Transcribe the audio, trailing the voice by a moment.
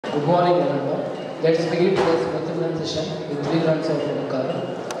Good morning, everyone. Let's begin today's Maitrimilan session with 3 rounds of Omkara.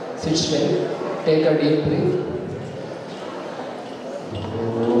 Sit straight, take a deep breath.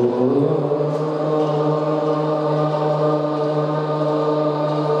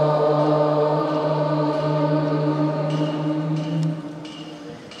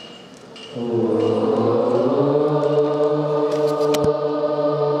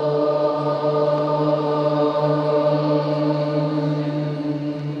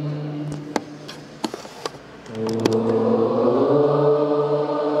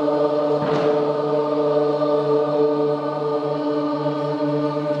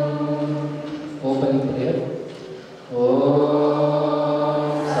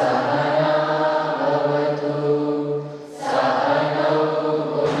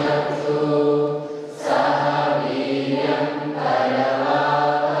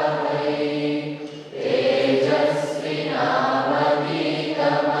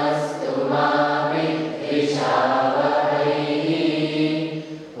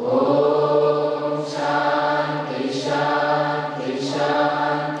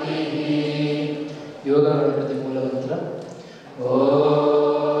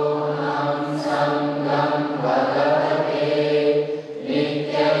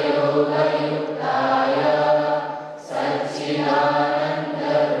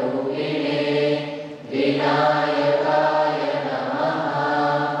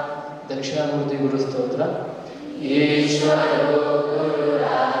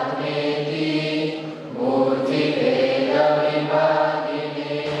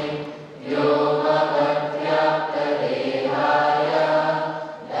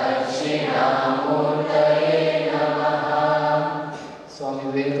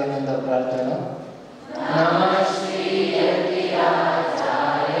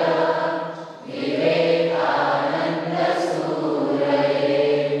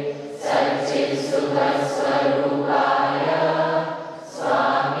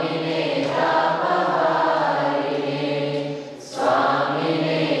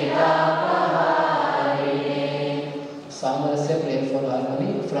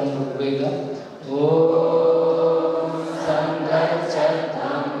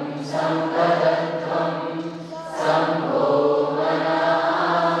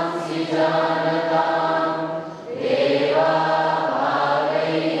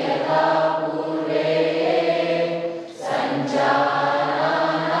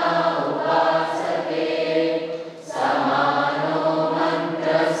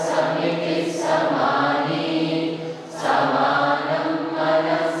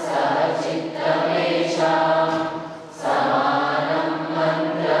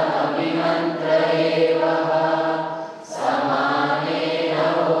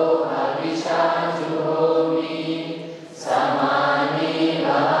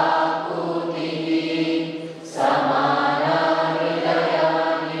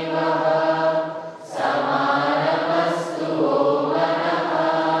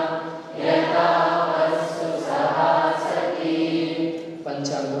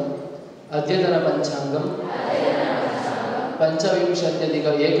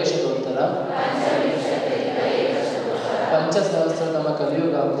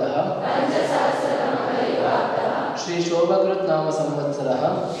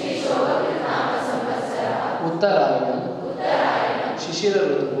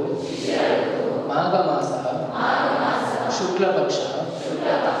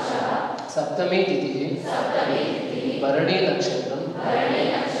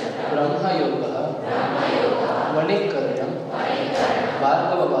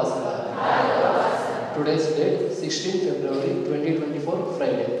 Today's date, 16 February 2024,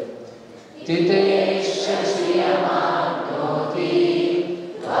 Friday.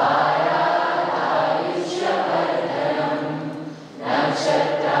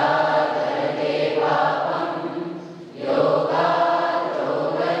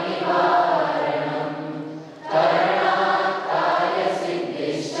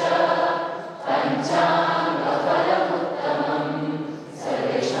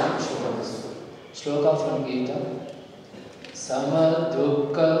 Shloka from Gita.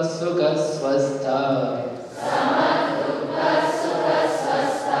 Samadukha sukha swastha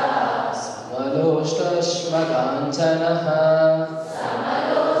Samaloshta shmaganchanaha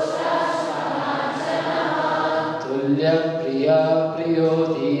Tulya priya priyo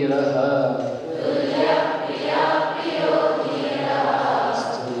dhiraha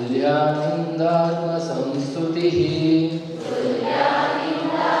Stulya nindatma samstutihi.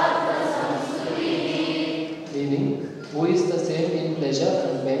 Who is the same in pleasure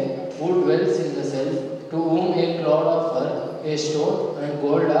and pain, who dwells in the self, to whom a clod of earth, a stone and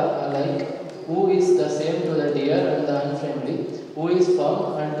gold are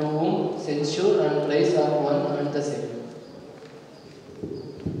form and to whom censure and praise are one and the same.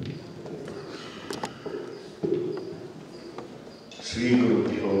 Shri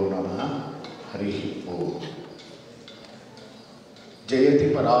Gurubhyo Namaha Harihi Om.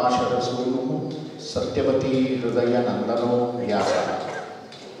 Jayati Parashara Sunu Satyavati Hridaya Nandano Vyasa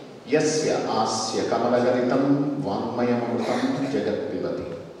Yasya Asya Kamalagaritam Vangmayamurtam Jagat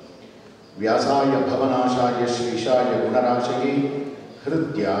Vivati Vyasaya Bhavanashaya Shrishaya Gunarashaye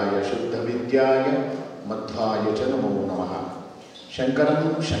Hridyaya Shuddha Vidyaya Madhvaya Namo Namaha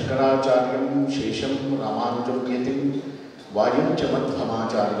Shankaram Shankaracharyam Shesham Ramanujam Yatim Vayam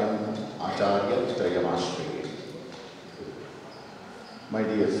Chamadhamacharyam Acharya Trayamashriye. My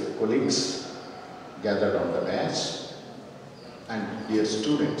dear colleagues gathered on the dais and dear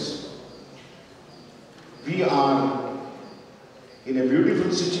students, we are in a beautiful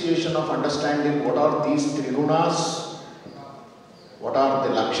situation of understanding what are these trigunas, what are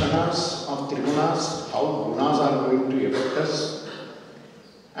the lakshanas of trigunas, how gunas are going to affect us,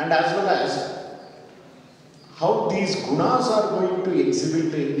 and as well as how these gunas are going to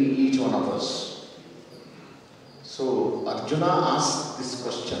exhibit in each one of us. So Arjuna asked this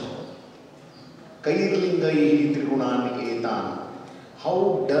question, Kairlingai Trigunani Etan,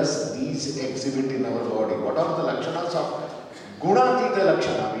 how does these exhibit in our body? What are the lakshanas of Gunatita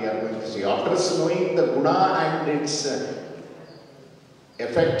Lakshana we are going to see? After knowing the guna and its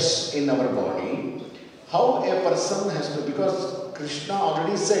effects in our body, how a person has to, because Krishna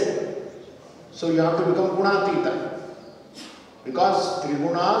already said, so you have to become Gunatita. Because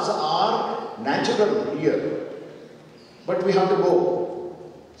Trigunas are natural here. But we have to go.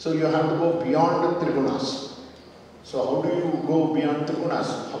 So you have to go beyond the Trigunas. So how do you go beyond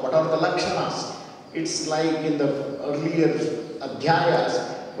Trigunas? What are the Lakshanas? It's like in the earlier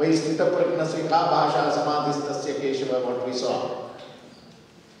Adhyayas, Vaistita Pragnasri Ka Bhasha Samadhistasya Keshava, what we saw.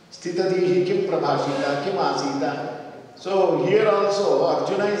 Stitadihi Kim Prabhashita, Kim Asita. So here also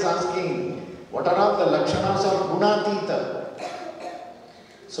Arjuna is asking, what are all the lakshanas of Gunatita?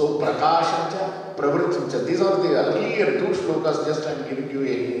 So Prakashancha, Pravritincha. These are the earlier two shlokas, just I am giving you a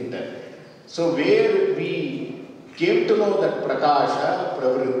hint. So where we came to know that Prakasha,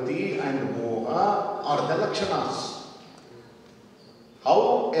 Pravritti and Moha are the lakshanas.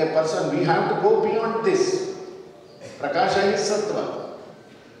 How a person, we have to go beyond this. Prakasha is Sattva,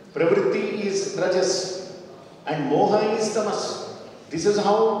 Pravritti is Rajas, and Moha is Tamas. This is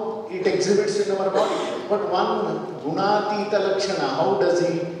how it exhibits in our body. But one Gunatita Lakshana, how does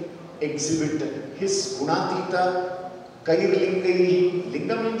he exhibit his Gunatita Kairlingai?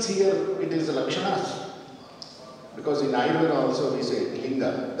 Linga means here it is Lakshanas. Because in Ayurveda also we say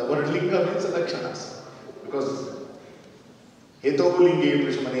Linga. The word Linga means Lakshanas. Because Heto Linge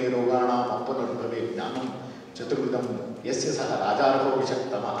Prishmane Roganam Appanarubhave Jnanam Chaturvidam Yasya Saha Rajarho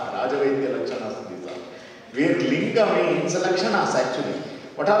Vishaktamaha Rajavaidya Lakshanas. Where Linga means Lakshanas actually.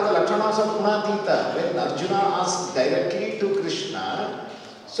 What are the lakshanas of Gunatita? When Arjuna asks directly to Krishna,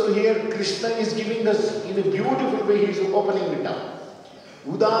 so here Krishna is giving us in a beautiful way, he is opening it up.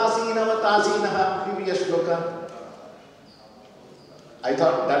 Udasinavatasinaha, previous shloka. I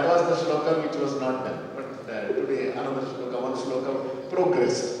thought that was the shloka which was not done. But today another shloka, one shloka,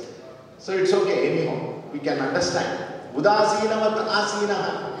 progress. So it's okay, anyhow, we can understand.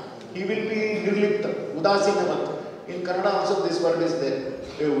 Udasinavatasinaha, he will be nirlipta. Udasinavat. In Kannada also this word is there.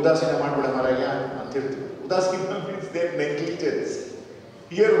 Udasina Madhuda Maraya. Udasina means their negligence.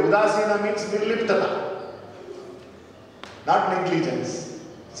 Here Udasina means nirliptata. Not negligence.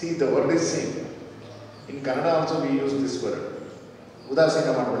 See, the word is same. In Kannada also we use this word.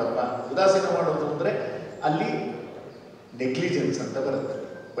 Udasina Madhudappa. Udasina Madhudu andre alli negligence anta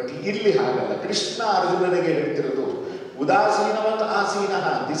barutte. But illi hagalla. Krishna Arjunanige heltiradu. Udasinavat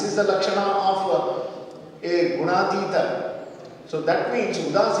asinaha. This is the lakshana of a Gunatita. So that means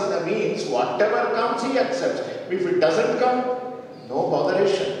Udasina means whatever comes he accepts. If it doesn't come, no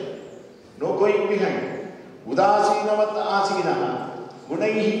botheration, no going behind. Udasinavat asinaha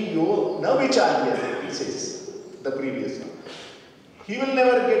gunaihi yo na vicharyate, he says, the previous one. He will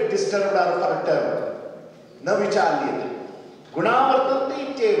never get disturbed or perturbed. Na vicharyate.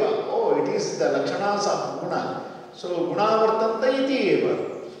 Gunavartante ityeva. Oh, it is the lakshanas of guna. So gunavartante ityeva.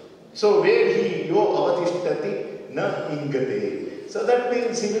 So where he yo avatishtati na ingate. So that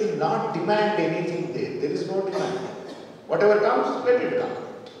means he will not demand anything there. There is no demand. Whatever comes, let it come.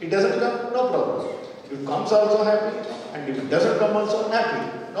 It doesn't come, no problem. If it comes also happy, and if it doesn't come also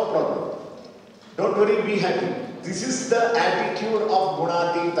happy, no problem. Don't worry, be happy. This is the attitude of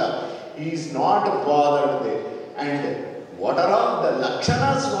Gunatita. He is not bothered there. And what are all the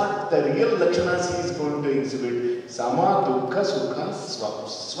lakshanas, what the real lakshanas he is going to exhibit? Sama, dukkha, sukha,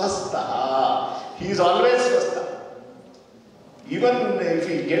 swastha. He is always swastha. Even if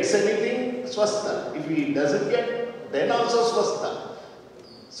he gets anything, swastha. If he doesn't get, then also swastha.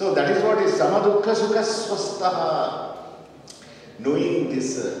 So that is what is sama, dukkha, sukha, swastha. Knowing this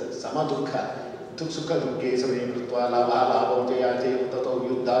sama, dukkha, sukha, dukkha, samaya, krutva, labha, labha, jaya, jaya, tato,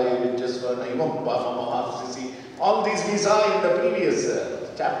 yuddhaya, yujjasva, naivam, pafamahasisi. All these we saw in the previous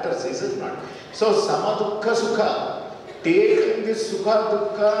chapters, is it not? So, sama, dukkha, sukha. Taking this sukha,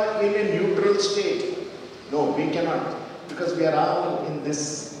 dukkha in a neutral state. No, we cannot. Because we are all in this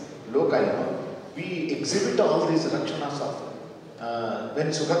loka, we exhibit all these lakshanas of. When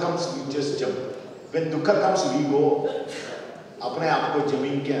sukha comes, we just jump. When dukkha comes, we go. अपने आप को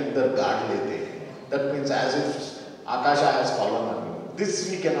जमीन के अंदर गाड़ लेते हैं. That means as if Akasha has fallen on you. This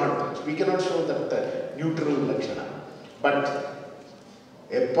we cannot touch. We cannot show that neutral lakshana. But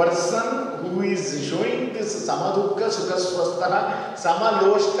a person who is showing this samadukka sukhaswastha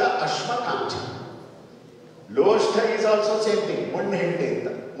samaloshta ashmakancha. Loshta is also same thing. One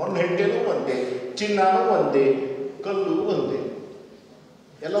hente no one day, chinna no one day, kallu one day.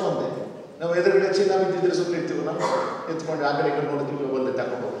 Yella one day. ನಾವು ಎದುರುಗಡೆ ಚಿನ್ನ ಬಿದ್ದಿದ್ರೆ ಸುಮ್ಮನೆ ಇರ್ತೀವಿ, ನಾವು ಎತ್ಕೊಂಡು ಆ ಕಡೆ ಈ ಕಡೆ ನೋಡ್ತೀವಿ, ಬಂದು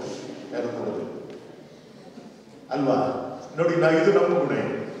ತಗೊಂಡು ಹೋಗ್ತೀವಿ, ಯಾರು ನೋಡೋದು ಅಲ್ವಾ? ನೋಡಿ, ಇದು ನಮ್ಮ ಗುಣ.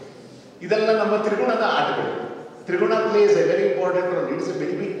 ಇದೆಲ್ಲ ನಮ್ಮ ತ್ರಿಗುಣದ ಆಟಗಳು. ತ್ರಿಗುಣ place A very important role. It's A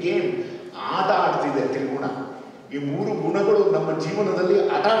very big game. ಆಟ ಆಡ್ತಿದೆ ತ್ರಿಗುಣ. ಈ ಮೂರು ಗುಣಗಳು ನಮ್ಮ ಜೀವನದಲ್ಲಿ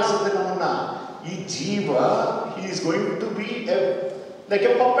ಆಟ ಆಡಿಸುತ್ತೆ ನಮ್ಮನ್ನ. ಈ ಜೀವ he is going to be like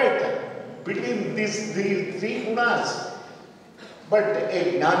a puppet between these three gunas. But a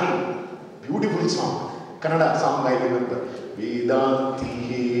gnani, beautiful song, Kannada song I remember. Vedanti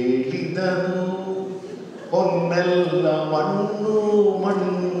helidanu onnella mannu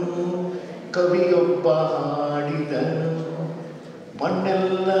mannu kaviyobba haadidanu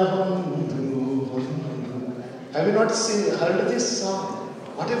mannella hondu hondu. Have you not heard this song?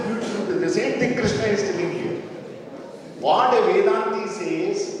 What a beautiful, the same thing Krishna is telling here. What a Vedanti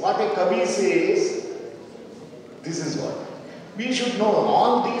says, what a Kavi says, this is what. We should know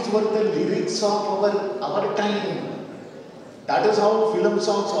all these were the lyrics of our time. That is how film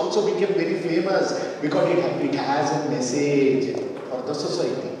songs also became very famous, because it has a message for the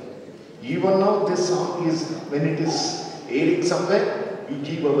society. Even now this song is, when it is airing somewhere, we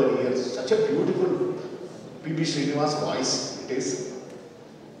give our ears. Such a beautiful P.B. Srinivas voice it is.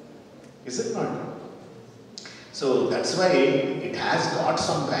 Is it not? So that's why it has got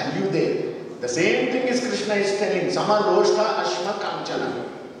some value there. The same thing is Krishna is telling. Sama loshta ashma kanchana.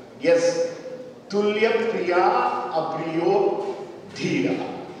 Yes. Tulya priya apriyo dhira.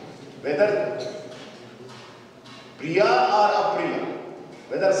 Whether priya or apriya.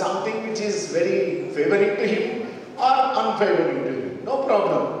 Whether something which is very favoring to him or unfavoring to him. No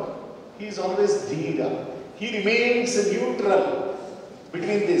problem. He is always dhira. He remains neutral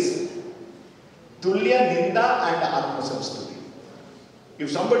between this. Tulya ninda and atma samstuti. If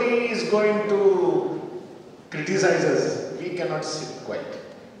somebody is going to criticize us, we cannot sit quiet.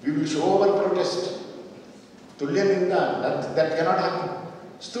 We will show our protest. Tulya ninda, that cannot happen.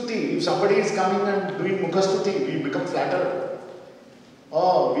 Stuti, if somebody is coming and doing mukha stuti, we become flattered.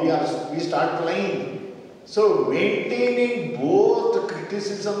 Oh, we start flying. So maintaining both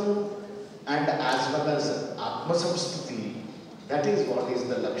criticism and as well as atma samstuti, that is what is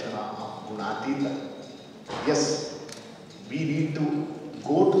the lakshana of gunatita. Yes, we need to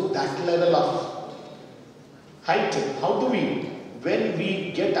go to that level of height. How do we? When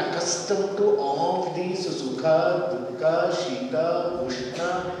we get accustomed to all these sukha, dukkha, shita, ushna,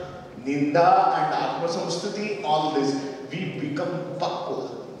 ninda and atma samstuti, all this, we become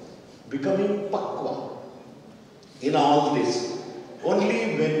pakwa. Becoming pakwa in all this. Only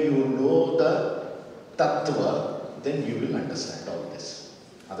when you know the tattva, then you will understand all this.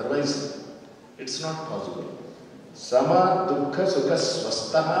 Otherwise, it's not possible. Sama dukkha sukha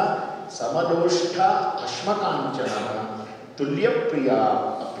swastha samadoshta ashmakanchana tulya priya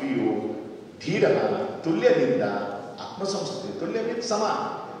apriyo dhira tulya ninda atma samstuti. Tulya means sama.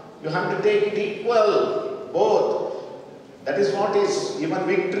 You have to take it equal, both. That is what is even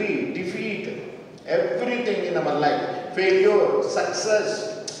victory, defeat, everything in our life. Failure,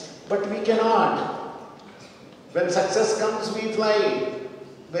 success. But we cannot. When success comes, we fly.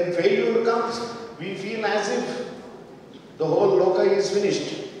 When failure comes, we feel as if the whole loka is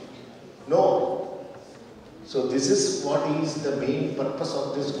finished. No. So this is what is the main purpose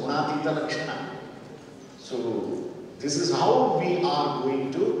of this gunatita lakshana. So this is how we are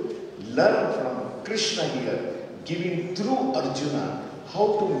going to learn from Krishna here, giving through Arjuna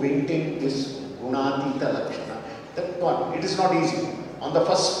how to maintain this gunatita lakshana. That one, it is not easy. On the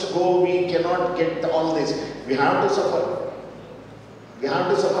first go, we cannot get all this. We have to suffer. We have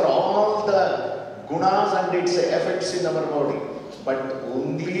to suffer all the gunas and its effects in our body. But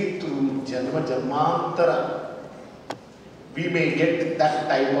only through Janma Janmantara, we may get that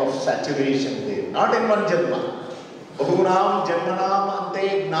type of saturation there. Not in one Janma. Bahunam Janmanam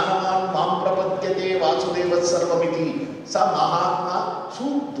Ante Gnanaman Mam Prapadyate Vasudeva Sarvamiti Sa Mahatma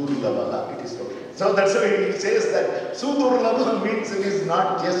Sudurlabha. It is okay. So that's why he says that Sudurlabha means it is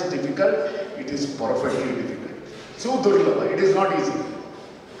not just difficult, it is perfectly difficult. Sudurlabha, it is not easy.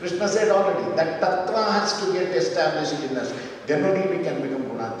 Krishna said already that Tattva has to get established in us. Then only we can become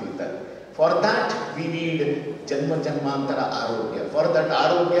Gunatita. For that we need Janma Janmantara Arogya. For that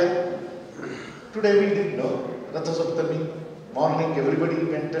Arogya, today we did know, Ratha Saptami, morning everybody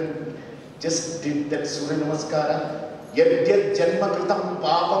went and just did that Surya Namaskara. Yadyat Janma Kritam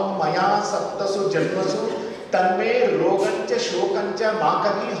Papam Maya Saptasu Janmasu Tanme Rogancha Shokancha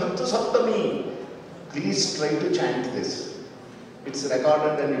Makani Hantu Saptami. Please try to chant this. It's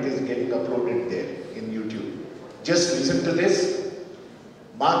recorded and it is getting uploaded there in YouTube. Just listen to this.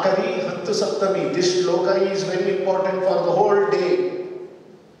 Makari Hantu Saptami. This shloka is very important for the whole day.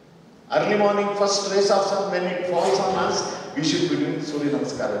 Early morning, first rays of sun, when it falls on us, we should be doing Surya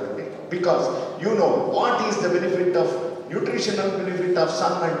Namaskara today. Because you know what is the benefit of, nutritional benefit of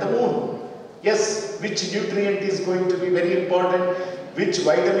sun and the moon. Yes, which nutrient is going to be very important, which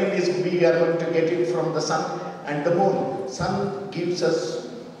vitamin is we are going to get it from the sun and the moon. Sun gives us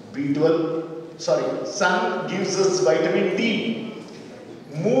sun gives us vitamin D.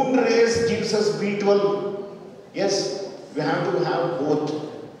 Moon rays gives us B12. Yes, we have to have both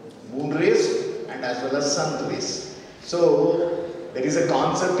moon rays and as well as sun rays. So, there is a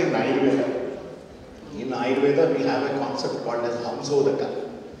concept in Ayurveda. In Ayurveda, we have a concept called as Hamsodaka.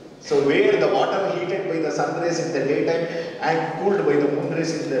 So, where the water heated by the sun rays in the daytime and cooled by the moon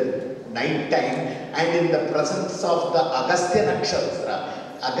rays in the night time, and in the presence of the Agastya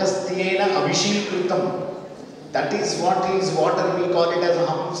Nakshatra, Agastyena Avishikritam, that is what is water, we call it as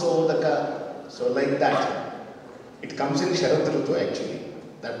Hamsodaka. So, like that. It comes in Sharad Ritu actually.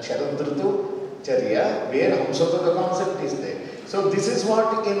 That Sharad Ritu Charya, where Hamsodaka concept is there. So this is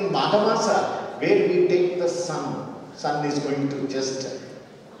what in Maghamasa, where we take the sun. Sun is going to just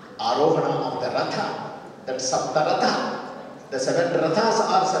Arohana of the Ratha, that Saptaratha. The 7 Rathas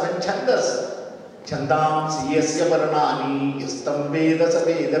are 7 Chandas. Chandam Siyasya Paranani Istam Veda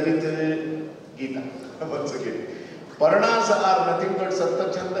Savedavit Gita. Once again. Paranas are nothing but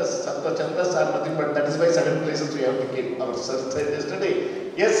Sapta Chandas. Sapta Chandas are nothing but, that is why 7 places we have to keep. Our sir said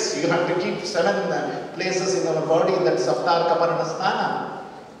yesterday, yes, you have to keep 7 places in our body, that Saptarka Paranasthana.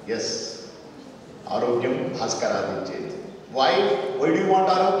 Yes. Arogyam Bhaskara Chet. Why? Why do you want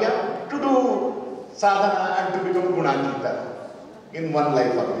Arogya? To do sadhana and to become Gunatita in one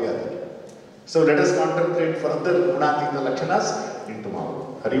life or the other. So let us contemplate further Gunatita Lakshanas in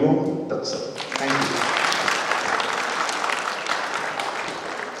tomorrow. Hari Om Tat Sat. Thank you.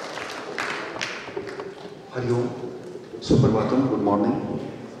 Hari Om, Suprabhatam, good morning.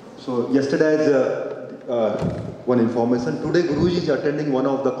 So yesterday as one information, today Guruji is attending one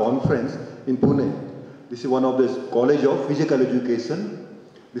of the conference in Pune. This is one of the College of Physical Education.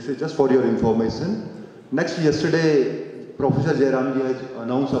 This is just for your information. Next, yesterday Professor Jairamji has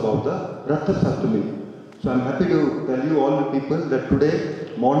announced about the Ratha Saptami. So I'm happy to tell you all the people that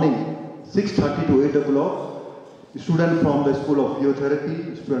today morning 6:30 to 8 o'clock, students from the School of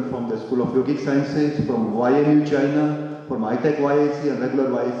Physiotherapy, students from the School of Yogic Sciences, from YMU China, from ITech YIC and regular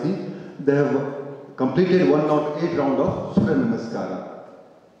YIC, they have completed 108 round of Surya Namaskara.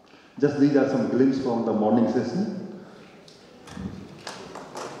 Just these are some glimpses from the morning session.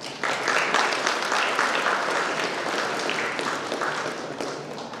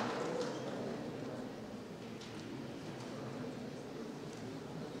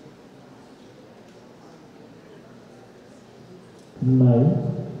 Nine,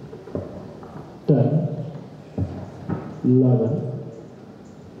 10, 11,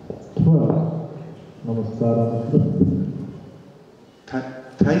 12. Namaskara.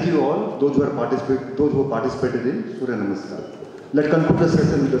 Thank you all, those who participated in Surya Namaskar. Let's conclude the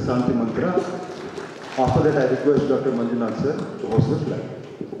session with the Shanti Mantra. After that, I request Dr. Manjunath sir to host the flag.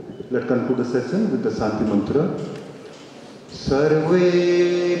 Let's conclude the session with the Shanti Mantra.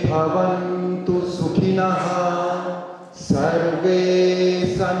 Sarve bhavantu sukhinaha, sarve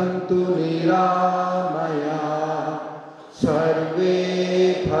santu niramaya, sarve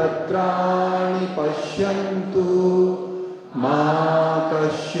bhadrani pashyantu, ma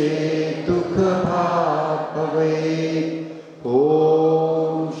kashyet dukha bhavet.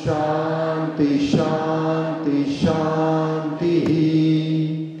 Om Shanti Shanti Shanti.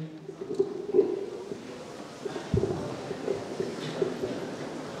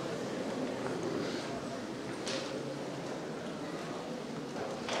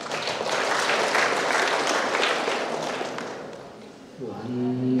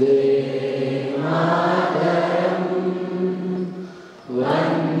 Vande Mataram,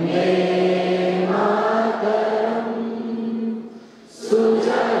 Vande Mataram,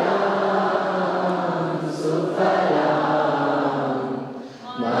 Sujalam Sufalam,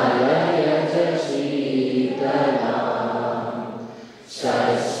 Malayaj Shitalam,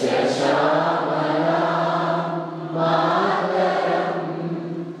 Shasya Shamalam Mataram,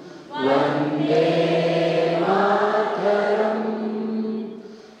 Vande Mataram,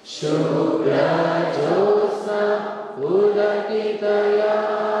 Shubhra Jyotsna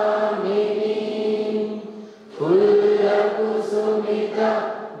Udakitayamini, Fulla Kusumita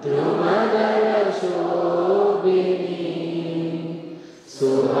Dhrumadaya Shobhini,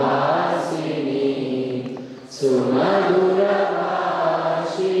 Suhasini Sumadura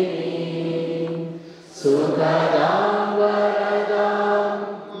Vashini, Sukadam Varadam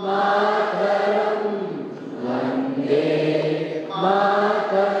Mataram, Vande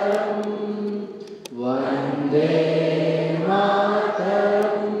Mataram, Vande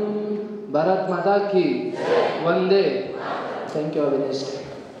Mataram. Bharat Mata ki Vande. Thank you, Avinash.